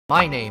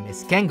My name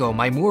is Kengo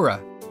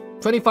Maimura,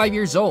 25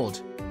 years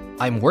old.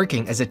 I'm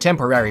working as a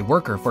temporary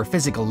worker for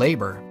physical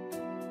labor.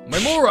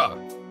 Maimura,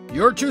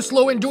 you're too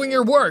slow in doing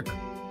your work.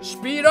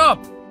 Speed up!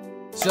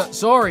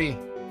 Sorry.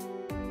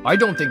 I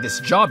don't think this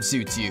job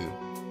suits you.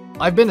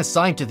 I've been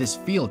assigned to this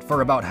field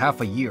for about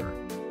half a year.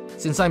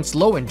 Since I'm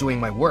slow in doing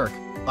my work,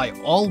 I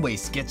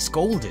always get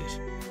scolded.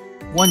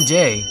 One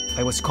day,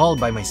 I was called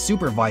by my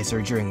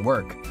supervisor during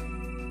work.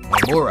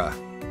 Maimura,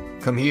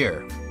 come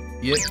here.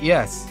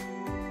 Yes.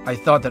 I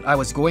thought that I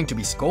was going to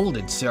be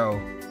scolded, so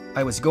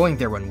I was going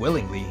there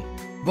unwillingly.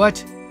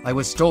 But I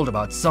was told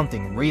about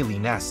something really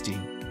nasty.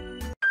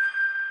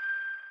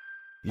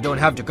 You don't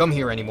have to come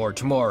here anymore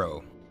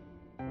tomorrow.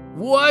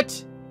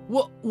 What?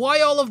 Why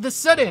all of the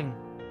sudden?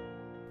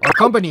 Our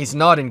company is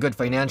not in good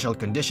financial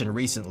condition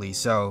recently,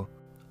 so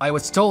I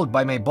was told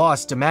by my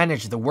boss to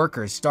manage the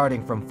workers,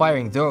 starting from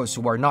firing those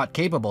who are not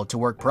capable to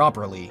work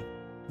properly.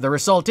 The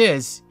result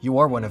is, you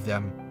are one of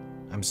them.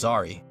 I'm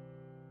sorry.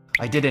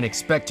 I didn't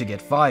expect to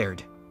get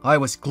fired. I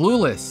was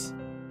clueless.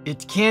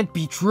 It can't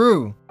be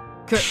true.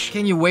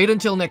 Can you wait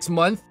until next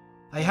month?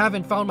 I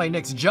haven't found my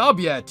next job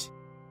yet.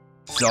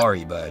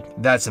 Sorry,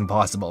 but that's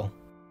impossible.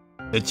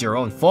 It's your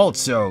own fault,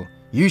 so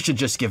you should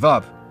just give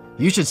up.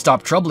 You should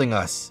stop troubling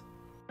us.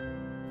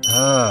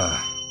 I'm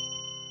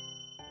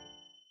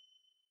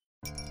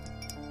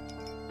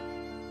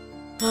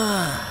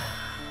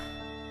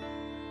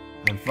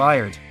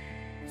fired.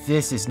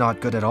 This is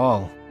not good at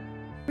all.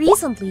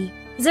 Recently,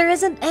 there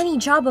isn't any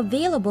job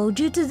available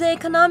due to the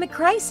economic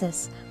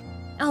crisis.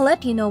 I'll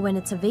let you know when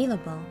it's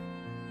available.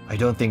 I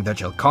don't think that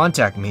you'll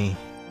contact me.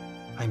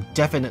 I'm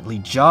definitely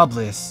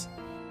jobless.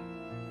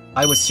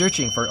 I was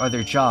searching for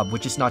other job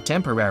which is not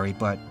temporary,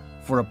 but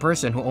for a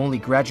person who only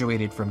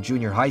graduated from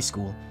junior high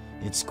school,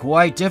 it's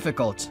quite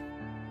difficult.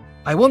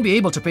 I won't be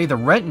able to pay the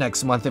rent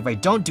next month if I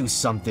don't do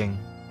something.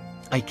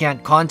 I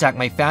can't contact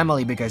my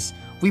family because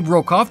we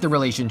broke off the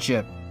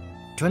relationship.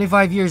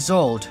 25 years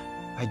old,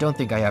 I don't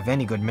think I have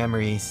any good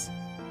memories.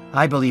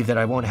 I believe that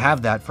I won't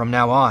have that from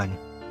now on.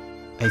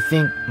 I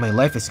think my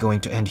life is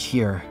going to end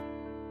here.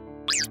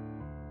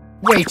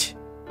 Wait,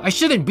 I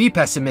shouldn't be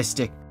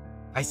pessimistic.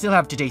 I still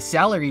have today's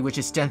salary, which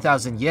is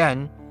 10,000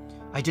 yen.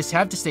 I just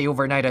have to stay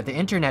overnight at the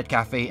internet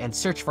cafe and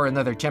search for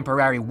another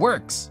temporary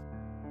works.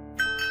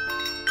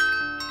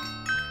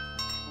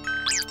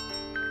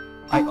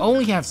 I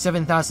only have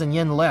 7,000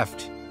 yen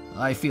left.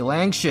 I feel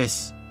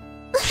anxious.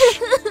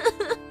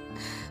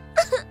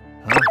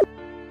 Huh?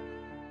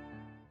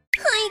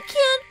 I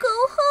can't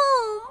go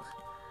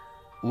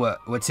home.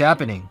 What's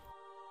happening?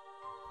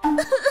 Mommy!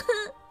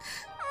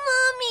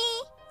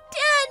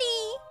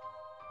 Daddy!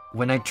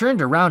 When I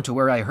turned around to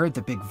where I heard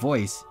the big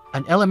voice,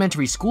 an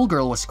elementary school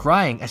girl was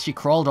crying as she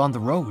crawled on the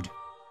road.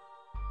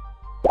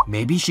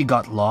 Maybe she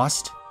got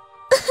lost?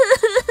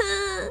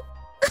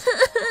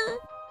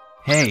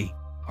 Hey,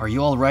 are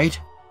you alright?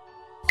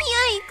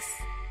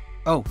 Yikes!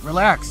 Oh,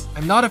 relax.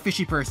 I'm not a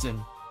fishy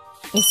person.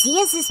 Is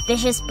he a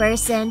suspicious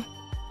person?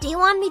 Do you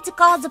want me to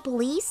call the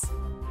police?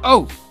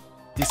 Oh,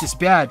 this is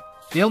bad.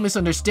 They'll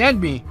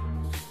misunderstand me.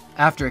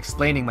 After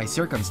explaining my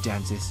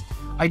circumstances,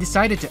 I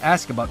decided to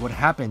ask about what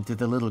happened to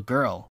the little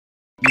girl.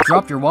 You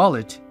dropped your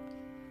wallet.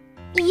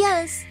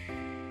 Yes.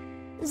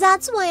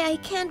 That's why I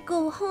can't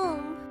go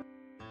home.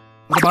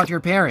 What about your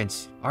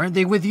parents? Aren't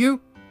they with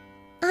you?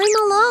 I'm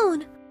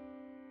alone.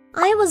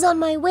 I was on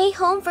my way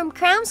home from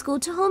cram school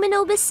to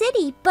Hominoba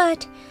City,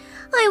 but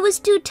I was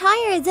too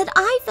tired that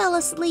I fell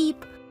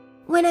asleep.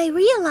 When I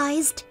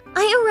realized,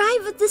 I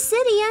arrived at the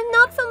city I'm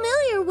not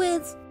familiar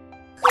with.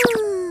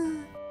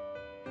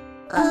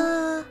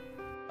 Oh,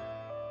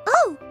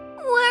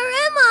 where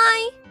am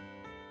I?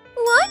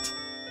 What?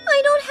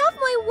 I don't have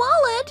my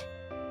wallet.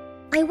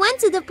 I went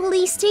to the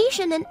police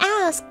station and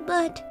asked,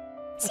 but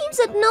seems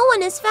that no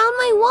one has found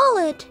my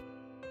wallet.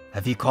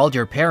 Have you called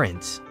your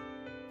parents?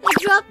 I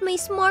dropped my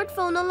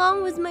smartphone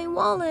along with my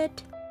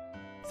wallet.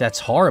 That's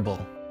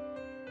horrible.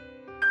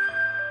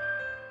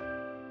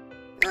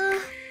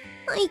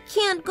 I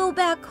can't go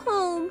back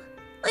home.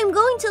 I'm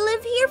going to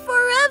live here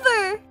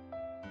forever.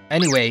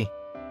 Anyway,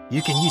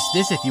 you can use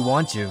this if you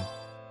want to.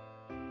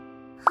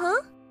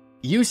 Huh?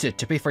 Use it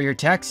to pay for your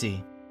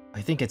taxi.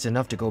 I think it's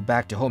enough to go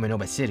back to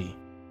Hominoba City.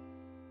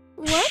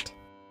 What?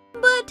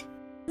 But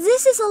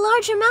this is a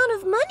large amount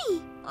of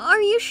money.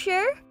 Are you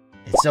sure?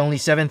 It's only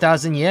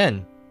 7,000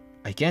 yen.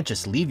 I can't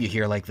just leave you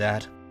here like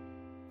that.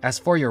 As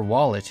for your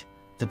wallet,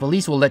 the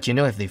police will let you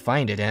know if they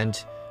find it,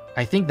 and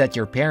I think that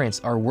your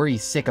parents are worried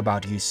sick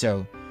about you,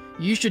 so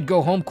you should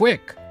go home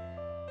quick.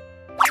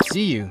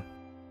 See you.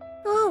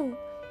 Oh.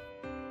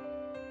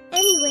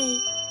 Anyway,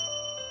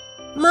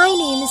 my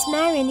name is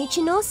Marin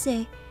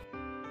Ichinose.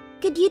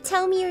 Could you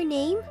tell me your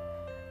name?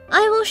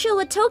 I will show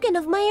a token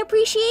of my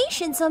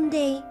appreciation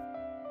someday.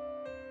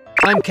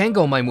 I'm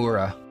Kengo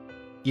Maimura.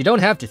 You don't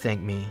have to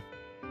thank me.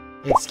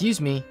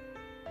 Excuse me,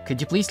 could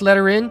you please let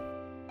her in?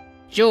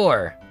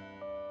 Sure.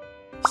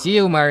 See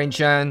you,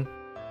 Marin-chan.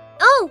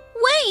 Oh,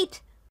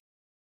 wait!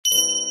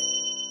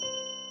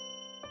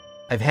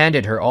 I've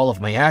handed her all of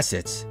my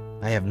assets.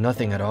 I have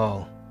nothing at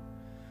all.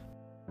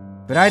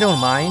 But I don't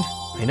mind.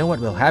 I know what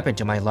will happen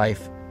to my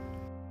life.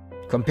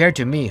 Compared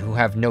to me, who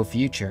have no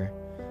future,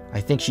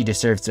 I think she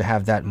deserves to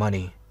have that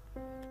money.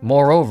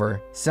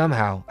 Moreover,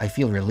 somehow, I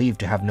feel relieved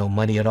to have no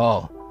money at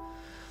all.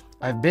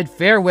 I've bid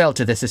farewell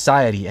to the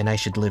society and I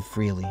should live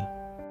freely.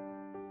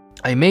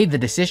 I made the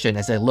decision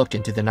as I looked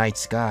into the night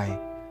sky.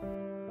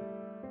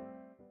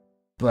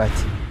 But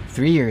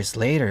 3 years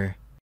later,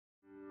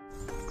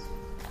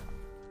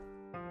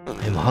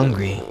 I'm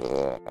hungry.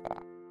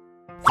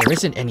 There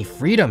isn't any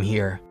freedom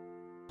here.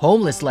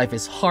 Homeless life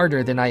is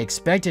harder than I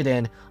expected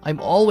and I'm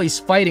always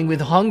fighting with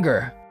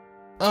hunger.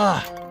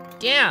 Ugh,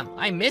 damn,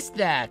 I missed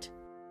that.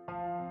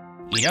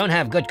 You don't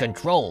have good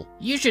control.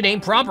 You should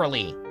aim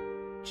properly.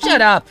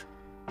 Shut up.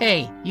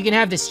 Hey, you can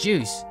have this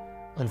juice.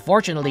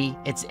 Unfortunately,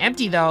 it's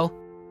empty though.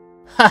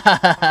 Ha ha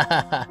ha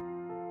ha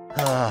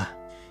ha.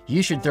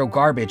 You should throw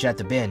garbage at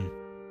the bin.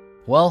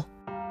 Well,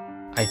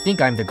 I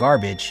think I'm the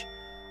garbage.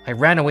 I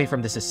ran away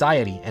from the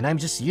society and I'm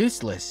just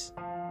useless.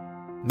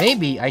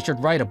 Maybe I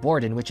should write a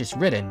board in which is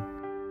written,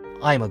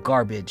 I'm a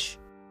garbage.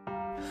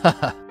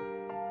 Haha.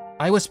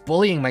 I was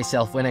bullying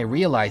myself when I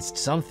realized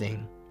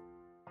something.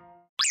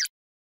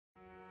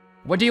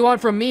 What do you want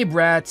from me,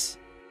 brats?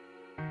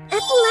 At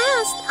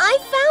last, I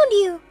found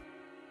you!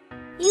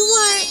 You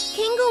are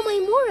Kengo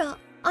Maimura,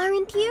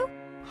 aren't you?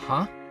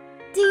 Huh?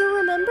 Do you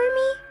remember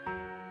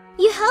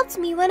me? You helped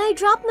me when I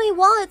dropped my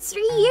wallet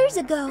 3 years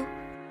ago.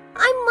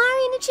 I'm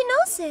Mari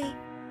Nichinose.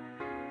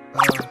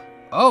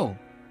 Oh,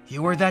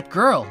 you were that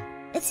girl.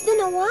 It's been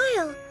a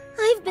while.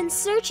 I've been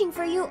searching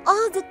for you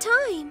all the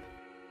time.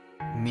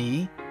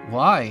 Me?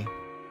 Why?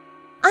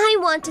 I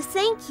want to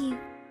thank you.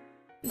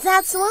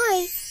 That's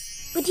why.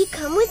 Would you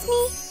come with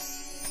me?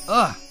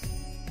 Ugh.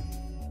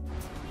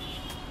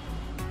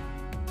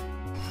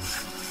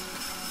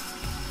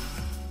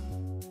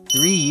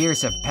 Three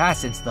years have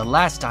passed since the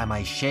last time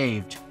I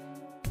shaved.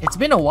 It's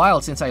been a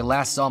while since I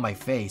last saw my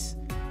face.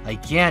 I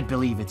can't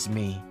believe it's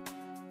me.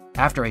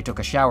 After I took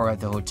a shower at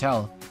the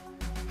hotel,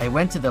 I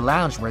went to the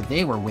lounge where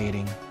they were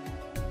waiting.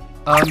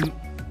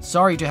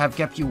 Sorry to have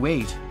kept you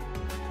wait.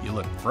 You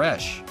look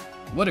fresh.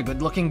 What a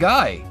good-looking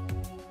guy.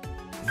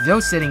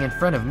 Those sitting in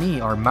front of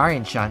me are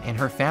Marian-chan and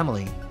her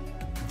family.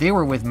 They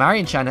were with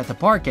Marian-chan at the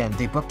park and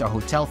they booked a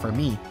hotel for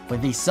me when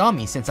they saw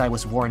me since I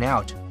was worn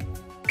out.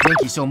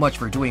 Thank you so much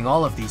for doing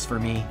all of these for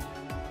me.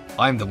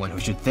 I'm the one who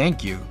should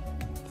thank you.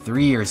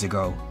 3 years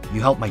ago,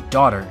 you helped my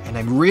daughter and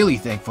I'm really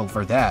thankful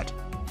for that.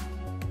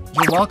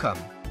 You're welcome.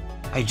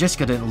 I just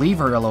couldn't leave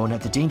her alone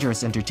at the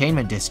dangerous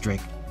entertainment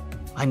district.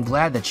 I'm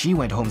glad that she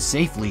went home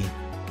safely.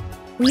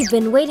 We've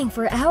been waiting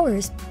for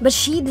hours, but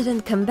she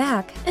didn't come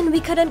back, and we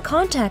couldn't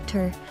contact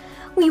her.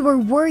 We were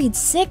worried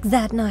sick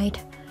that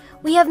night.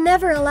 We have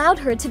never allowed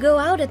her to go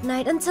out at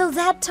night until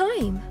that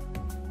time.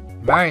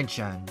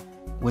 Marian-chan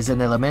was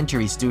an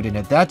elementary student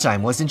at that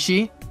time, wasn't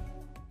she?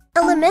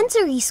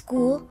 Elementary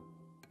school?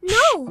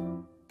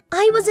 No!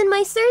 I was in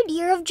my 3rd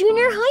year of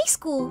junior high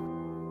school.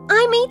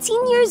 I'm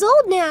 18 years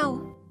old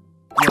now.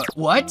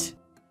 What?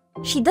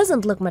 She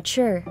doesn't look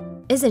mature,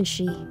 isn't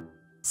she?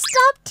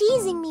 Stop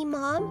teasing me,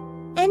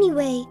 Mom.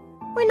 Anyway,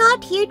 we're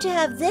not here to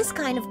have this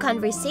kind of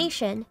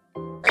conversation. I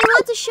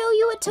want to show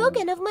you a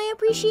token of my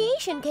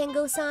appreciation,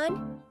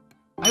 Kengo-san.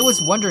 I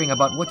was wondering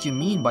about what you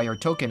mean by your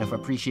token of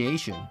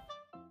appreciation.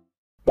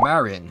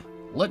 Marin,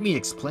 let me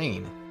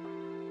explain.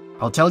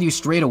 I'll tell you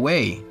straight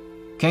away.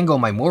 Kengo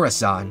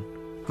Maimura-san,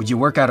 would you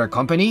work at our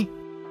company?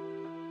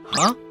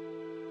 Huh?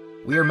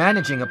 We are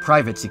managing a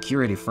private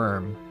security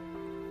firm.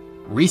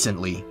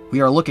 Recently,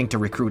 we are looking to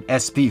recruit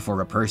SP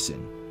for a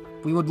person.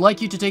 We would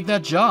like you to take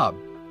that job.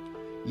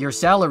 Your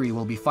salary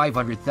will be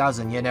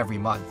 500,000 yen every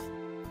month.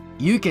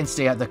 You can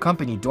stay at the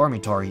company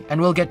dormitory and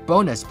will get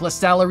bonus plus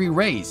salary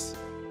raise.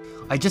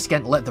 I just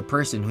can't let the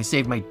person who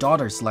saved my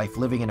daughter's life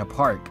living in a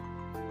park.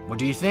 What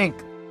do you think?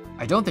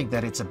 I don't think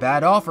that it's a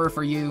bad offer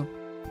for you.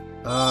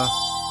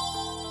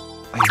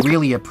 I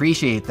really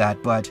appreciate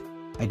that, but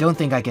I don't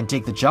think I can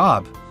take the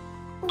job.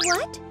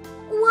 What?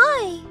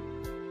 Why?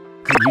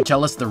 Could you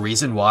tell us the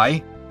reason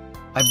why?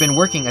 I've been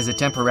working as a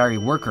temporary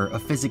worker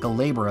of physical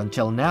labor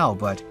until now,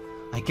 but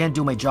I can't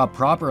do my job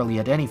properly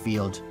at any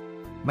field.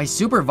 My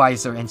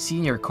supervisor and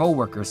senior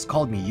co-workers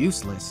called me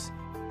useless.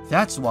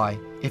 That's why,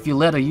 if you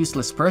let a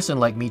useless person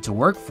like me to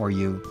work for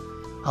you,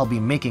 I'll be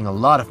making a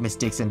lot of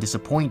mistakes and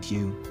disappoint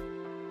you.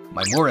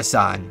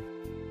 Maimura-san,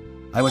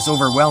 I was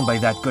overwhelmed by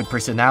that good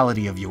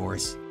personality of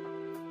yours.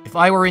 If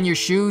I were in your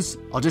shoes,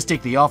 I'll just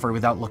take the offer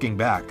without looking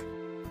back.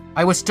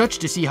 I was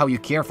touched to see how you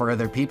care for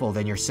other people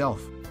than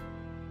yourself.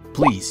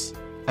 Please,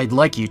 I'd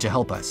like you to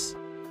help us.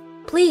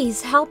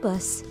 Please help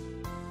us.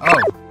 Oh.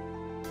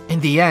 In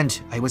the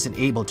end, I wasn't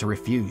able to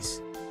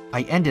refuse.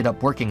 I ended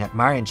up working at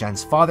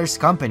Marian-chan's father's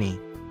company.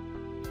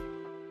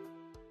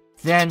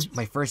 Then,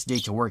 my first day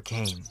to work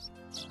came.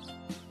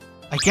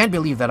 I can't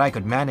believe that I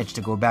could manage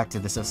to go back to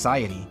the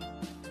society.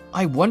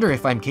 I wonder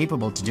if I'm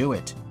capable to do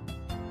it.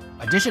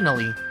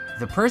 Additionally,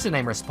 the person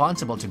I'm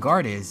responsible to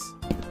guard is...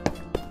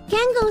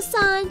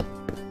 Kengo-san!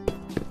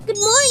 Good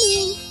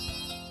morning!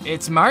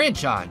 It's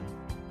Marian-chan.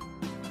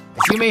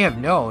 As you may have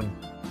known,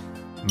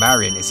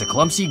 Marin is a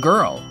clumsy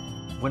girl.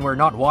 When we're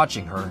not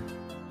watching her,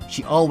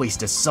 she always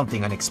does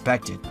something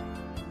unexpected.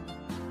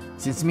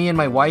 Since me and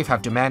my wife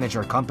have to manage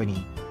our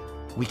company,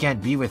 we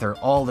can't be with her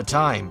all the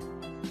time.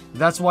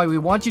 That's why we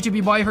want you to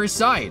be by her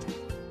side.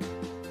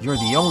 You're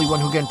the only one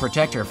who can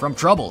protect her from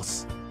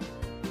troubles.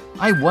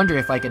 I wonder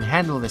if I can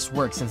handle this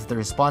work since the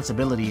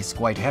responsibility is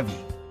quite heavy.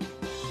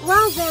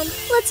 Well then,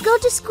 let's go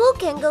to school,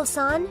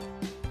 Kengo-san.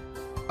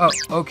 Oh,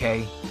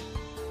 okay.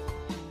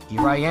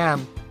 Here I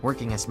am,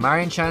 working as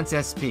Marin-chan's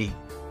SP.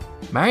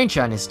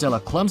 Marin-chan is still a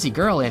clumsy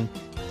girl and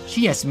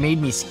she has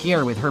made me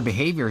scared with her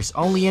behaviors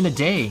only in a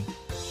day.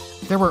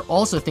 There were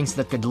also things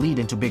that could lead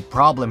into big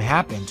problem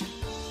happened.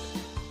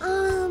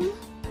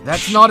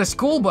 That's not a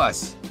school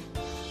bus!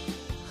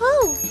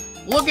 Oh!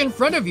 Look in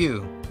front of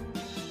you!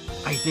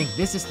 I think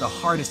this is the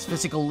hardest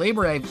physical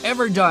labor I've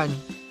ever done.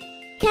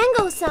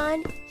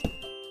 Kengo-san,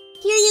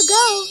 here you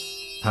go.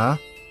 Huh?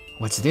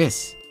 What's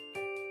this?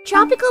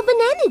 Tropical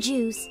banana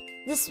juice.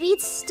 The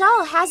sweets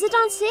stall has it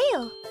on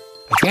sale.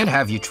 I can't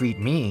have you treat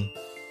me.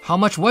 How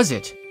much was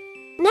it?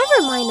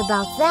 Never mind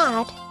about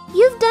that.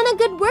 You've done a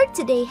good work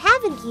today,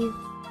 haven't you?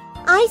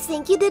 I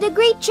think you did a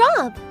great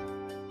job.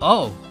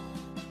 Oh.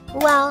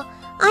 Well,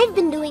 I've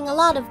been doing a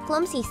lot of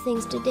clumsy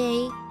things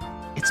today.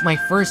 It's my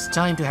first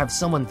time to have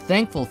someone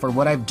thankful for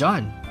what I've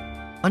done.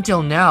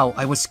 Until now,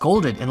 I was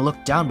scolded and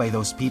looked down by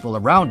those people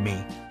around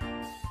me.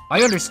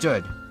 I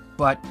understood,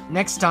 but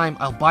next time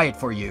I'll buy it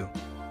for you.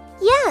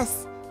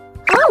 Yes.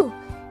 Oh,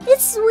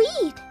 it's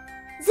sweet.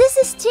 This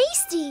is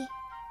tasty.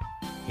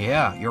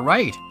 Yeah, you're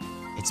right.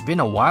 It's been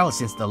a while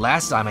since the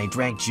last time I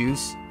drank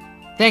juice.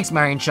 Thanks,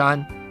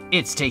 Marin-chan.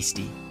 It's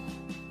tasty.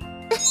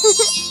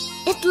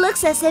 It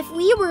looks as if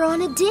we were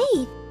on a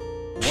date.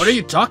 What are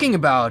you talking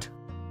about?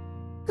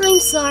 I'm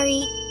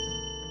sorry.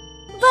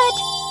 But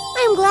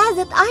I'm glad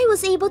that I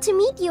was able to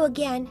meet you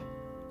again.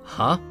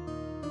 Huh?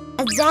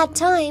 At that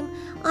time,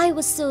 I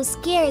was so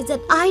scared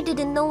that I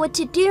didn't know what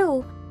to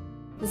do.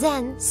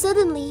 Then,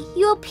 suddenly,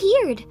 you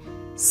appeared.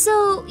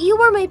 So, you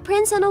were my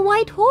prince on a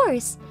white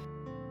horse.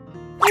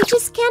 I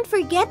just can't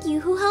forget you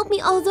who helped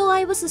me although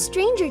I was a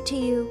stranger to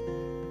you.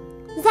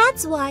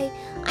 That's why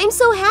I'm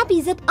so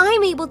happy that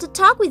I'm able to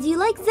talk with you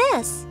like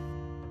this.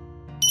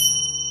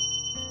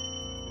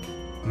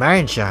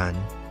 Marin-chan,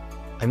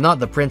 I'm not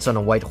the prince on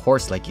a white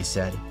horse like you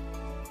said.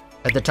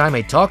 At the time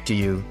I talked to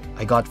you,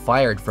 I got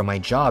fired from my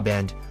job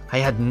and I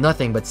had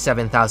nothing but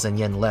 7,000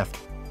 yen left.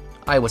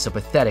 I was a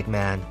pathetic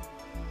man.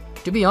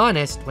 To be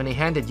honest, when I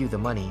handed you the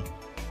money,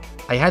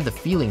 I had the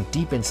feeling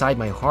deep inside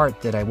my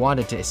heart that I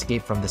wanted to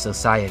escape from the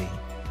society.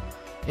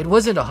 It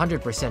wasn't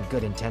 100%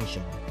 good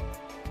intention.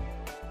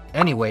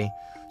 Anyway,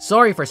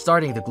 sorry for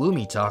starting the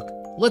gloomy talk.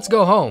 Let's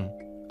go home.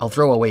 I'll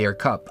throw away your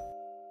cup.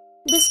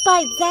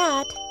 Despite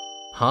that,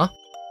 Huh?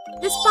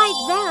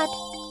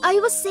 I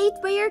was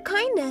saved by your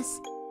kindness.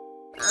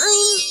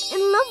 I'm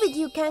in love with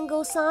you,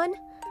 Kengo-san.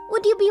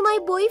 Would you be my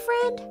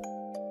boyfriend?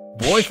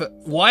 Boyfriend?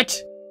 What?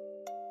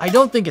 I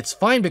don't think it's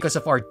fine because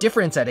of our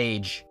difference at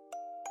age.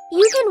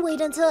 You can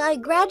wait until I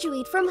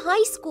graduate from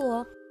high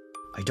school.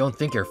 I don't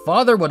think your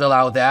father would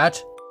allow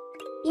that.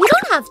 You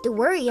don't have to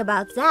worry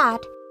about that.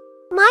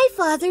 My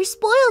father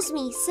spoils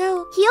me,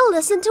 so he'll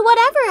listen to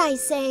whatever I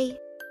say.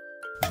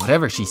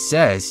 Whatever she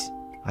says.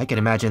 I can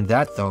imagine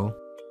that though.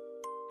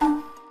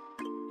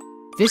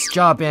 This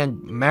job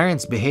and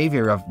Marin's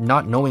behavior of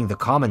not knowing the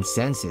common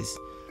senses,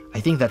 I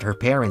think that her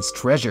parents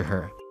treasure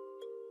her.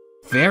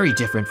 Very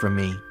different from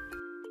me.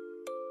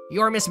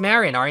 You're Miss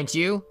Marin, aren't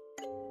you?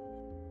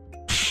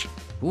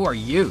 Who are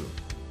you?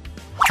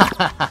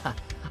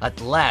 At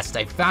last,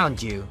 I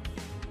found you.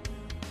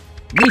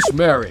 Miss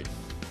Marin,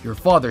 your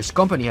father's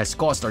company has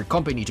caused our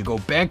company to go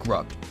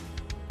bankrupt.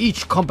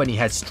 Each company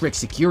has strict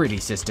security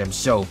systems,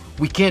 so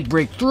we can't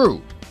break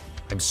through.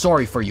 I'm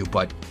sorry for you,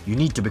 but you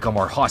need to become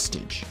our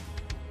hostage.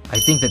 I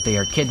think that they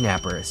are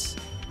kidnappers.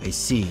 I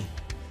see.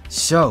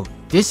 So,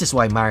 this is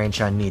why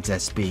Marin-chan needs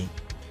SP.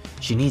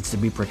 She needs to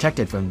be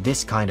protected from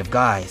this kind of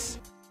guys.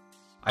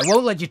 I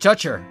won't let you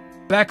touch her.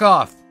 Back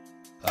off.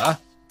 Huh?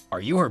 Are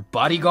you her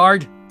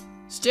bodyguard?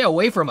 Stay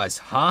away from us,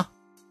 huh?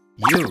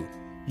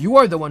 You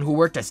are the one who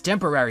worked as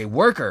temporary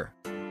worker.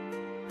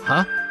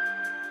 Huh?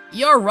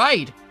 You're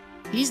right.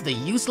 He's the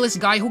useless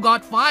guy who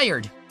got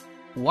fired.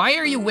 Why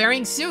are you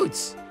wearing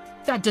suits?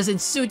 That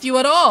doesn't suit you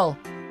at all.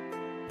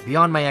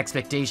 Beyond my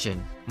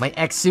expectation, my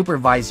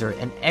ex-supervisor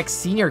and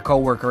ex-senior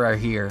co-worker are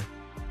here.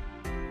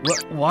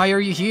 Why are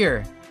you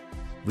here?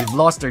 We've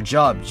lost our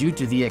job due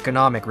to the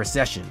economic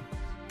recession.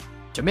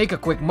 To make a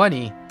quick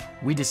money,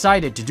 we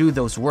decided to do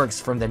those works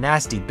from the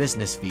nasty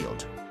business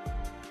field.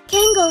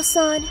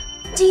 Kengo-san,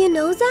 do you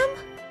know them?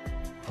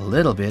 A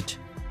little bit.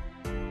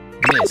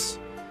 Miss,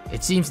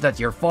 it seems that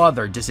your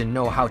father doesn't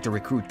know how to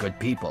recruit good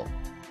people.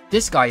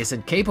 This guy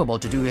isn't capable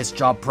to do his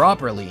job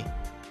properly.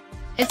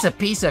 It's a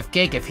piece of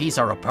cake if he's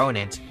our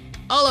opponent.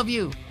 All of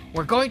you,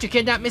 we're going to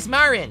kidnap Miss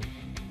Marin.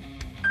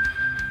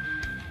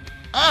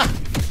 Ah!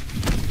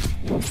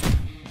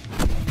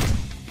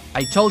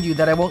 I told you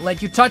that I won't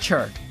let you touch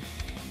her.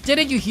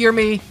 Didn't you hear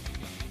me?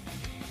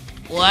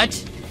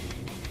 What?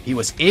 He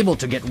was able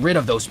to get rid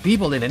of those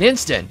people in an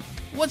instant.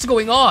 What's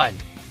going on?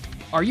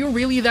 Are you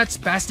really that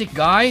spastic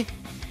guy?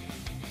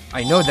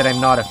 I know that I'm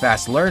not a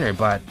fast learner,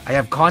 but I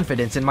have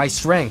confidence in my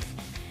strength.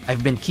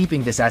 I've been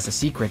keeping this as a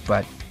secret,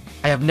 but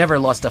I have never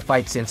lost a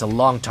fight since a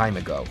long time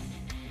ago.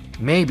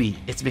 Maybe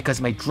it's because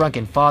my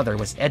drunken father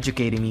was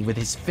educating me with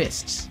his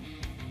fists.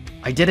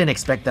 I didn't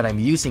expect that I'm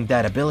using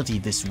that ability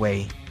this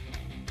way.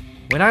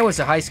 When I was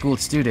a high school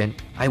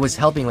student, I was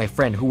helping my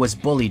friend who was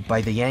bullied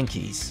by the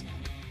Yankees.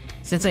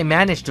 Since I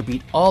managed to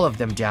beat all of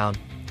them down,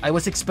 I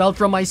was expelled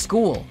from my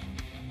school.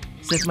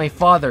 Since my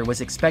father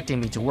was expecting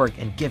me to work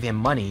and give him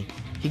money,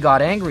 he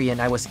got angry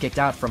and I was kicked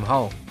out from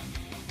home.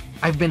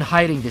 I've been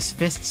hiding these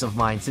fists of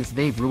mine since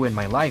they've ruined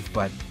my life,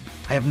 but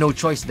I have no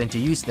choice than to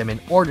use them in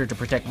order to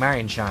protect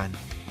Marian-chan.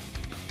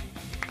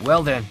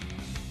 Well then,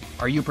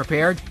 are you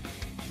prepared?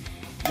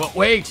 But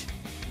wait,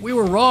 we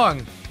were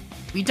wrong.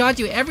 We taught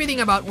you everything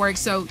about work,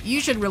 so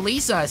you should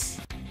release us.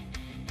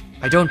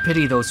 I don't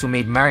pity those who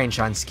made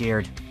Marian-chan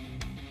scared.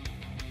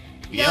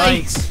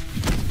 Yikes!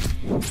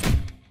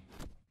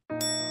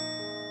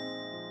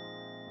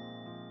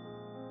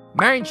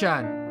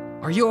 Marian-chan,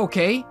 are you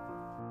okay?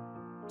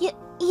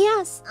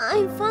 Yes,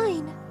 I'm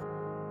fine.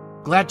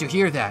 Glad to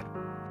hear that.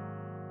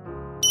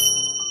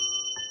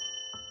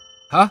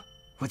 Huh?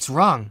 What's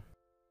wrong?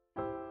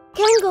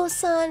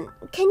 Kengo-san,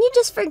 can you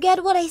just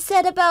forget what I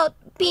said about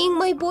being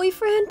my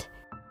boyfriend?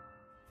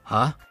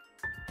 Huh?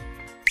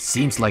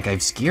 Seems like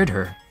I've scared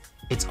her.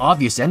 It's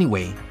obvious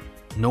anyway.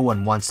 No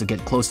one wants to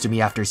get close to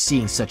me after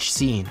seeing such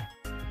scene.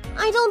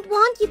 I don't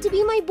want you to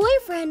be my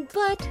boyfriend,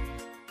 but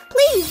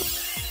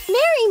please,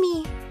 marry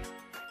me.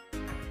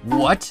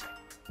 What?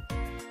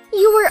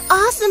 You were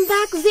awesome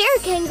back there,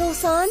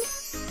 Kengo-san.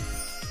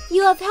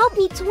 You have helped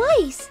me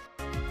twice.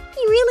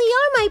 You really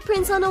are my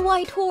prince on a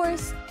white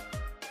horse.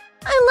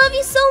 I love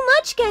you so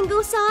much,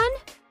 Kengo-san.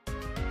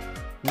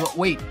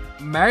 Wait,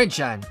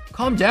 Marian-chan,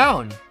 calm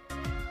down.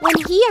 When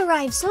he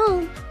arrives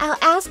home, I'll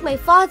ask my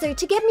father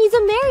to get me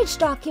the marriage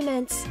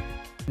documents.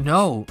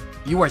 No,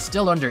 you are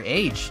still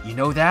underage, you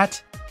know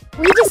that?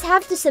 We just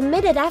have to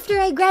submit it after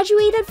I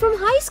graduated from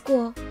high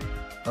school.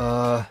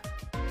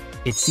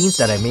 It seems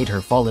that I made her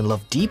fall in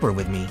love deeper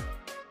with me.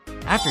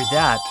 After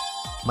that,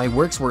 my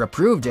works were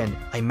approved and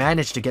I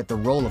managed to get the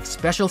role of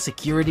Special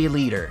Security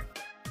Leader.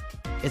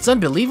 It's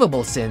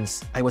unbelievable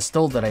since I was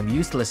told that I'm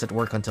useless at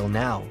work until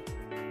now.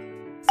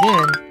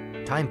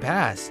 Then, time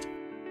passed.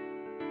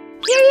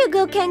 Here you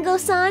go,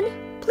 Kengo-san.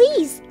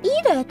 Please,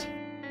 eat it.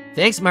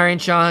 Thanks,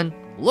 Marian-chan.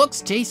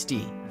 Looks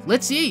tasty.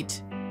 Let's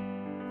eat.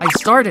 I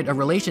started a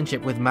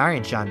relationship with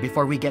Marian-chan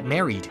before we get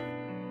married.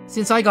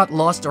 Since I got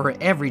lost to her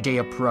everyday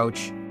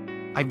approach,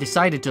 I've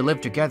decided to live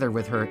together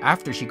with her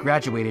after she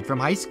graduated from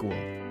high school.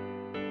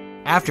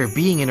 After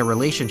being in a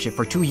relationship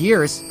for 2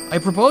 years, I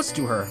proposed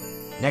to her.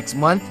 Next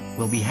month,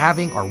 we'll be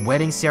having our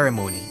wedding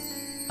ceremony.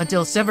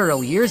 Until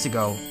several years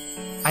ago,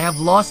 I have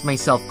lost my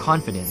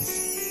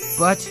self-confidence.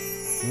 But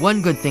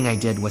one good thing I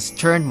did was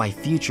turn my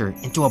future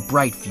into a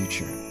bright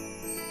future.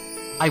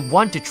 I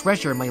want to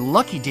treasure my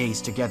lucky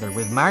days together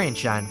with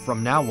Marian-chan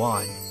from now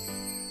on.